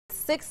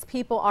6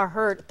 people are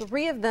hurt,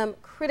 3 of them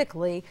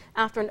critically,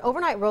 after an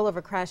overnight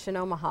rollover crash in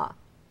Omaha.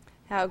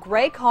 Now, a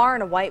gray car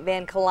and a white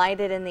van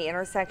collided in the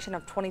intersection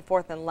of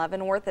 24th and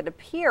Leavenworth. It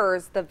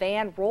appears the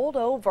van rolled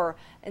over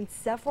and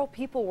several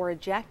people were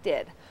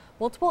ejected.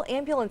 Multiple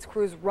ambulance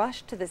crews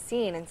rushed to the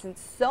scene, and since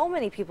so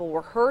many people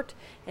were hurt,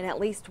 in at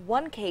least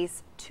one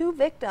case, 2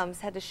 victims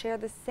had to share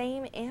the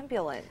same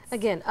ambulance.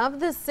 Again, of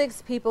the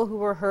 6 people who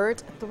were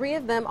hurt, 3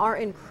 of them are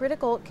in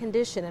critical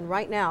condition, and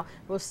right now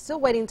we're still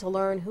waiting to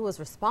learn who was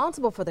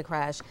responsible for the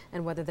crash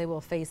and whether they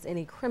will face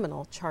any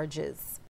criminal charges.